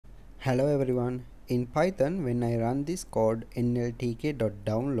Hello everyone. In Python, when I run this code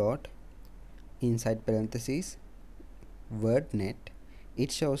NLTK.download inside parentheses wordnet,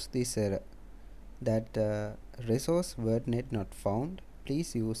 it shows this error that resource wordnet not found.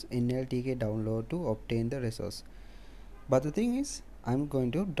 Please use NLTK download to obtain the resource. But the thing is, I'm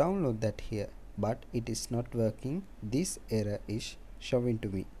going to download that here, but it is not working. This error is showing to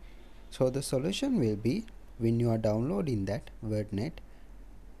me. So the solution will be, when you are downloading that wordnet,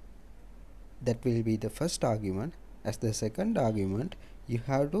 that will be the first argument. As the second argument, you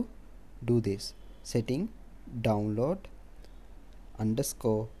have to do this setting download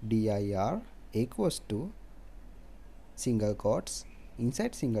underscore dir equals to single quotes,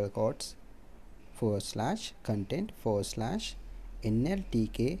 inside single quotes / content /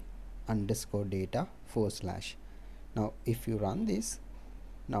 NLTK underscore data /. Now if you run this,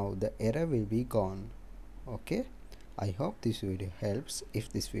 now the error will be gone. Okay, I hope this video helps. If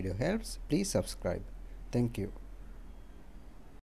this video helps, please subscribe. Thank you.